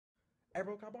Hey,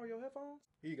 bro, can I borrow your headphones?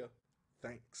 Here you go.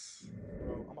 Thanks.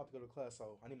 Bro, I'm about to go to class,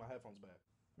 so I need my headphones back.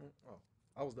 Oh,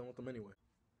 I was done with them anyway.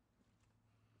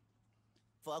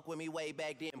 Fuck with me way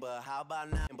back then, but how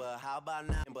about now? But how about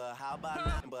now? But how about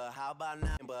now? But how about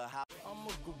now? But how? I'm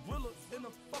a gorilla in a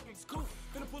fucking scoop.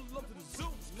 Finna pull up to the zoo,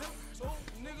 nigga. Oh,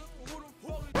 nigga, who the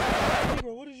fuck? Hey,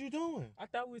 bro, what is you doing? I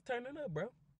thought we was turning up,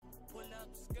 bro. Pull up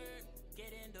skirt,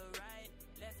 get in the right.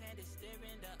 Left hand is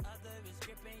steering, the other is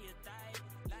gripping your thigh.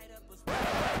 Light up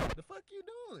a The fuck you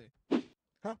doing?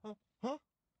 Huh?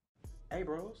 Hey,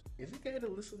 bros, is it gay to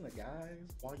listen to guys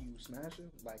while you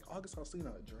smashing? Like August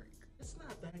Alsina or Drake? It's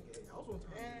not that gay. I was one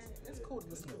time. It's cool to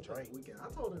listen to Drake. Weekend. I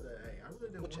told her that, hey, I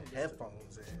really didn't Put want your to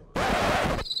headphones in.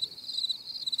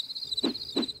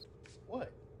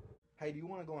 What? Hey, do you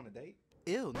want to go on a date?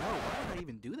 Ew, no, why would I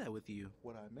even do that with you?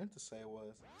 What I meant to say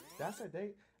was, that's a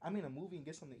date. I mean, a movie and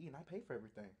get something to eat, and I pay for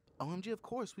everything. OMG, of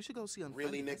course, we should go see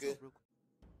Unfriended. Really, nigga?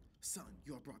 Son,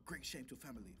 you have brought great shame to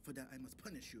family. For that, I must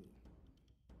punish you.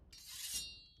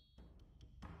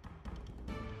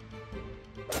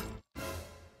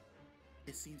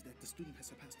 It seems that the student has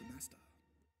surpassed the master.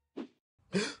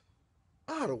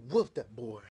 I'd have whooped that boy.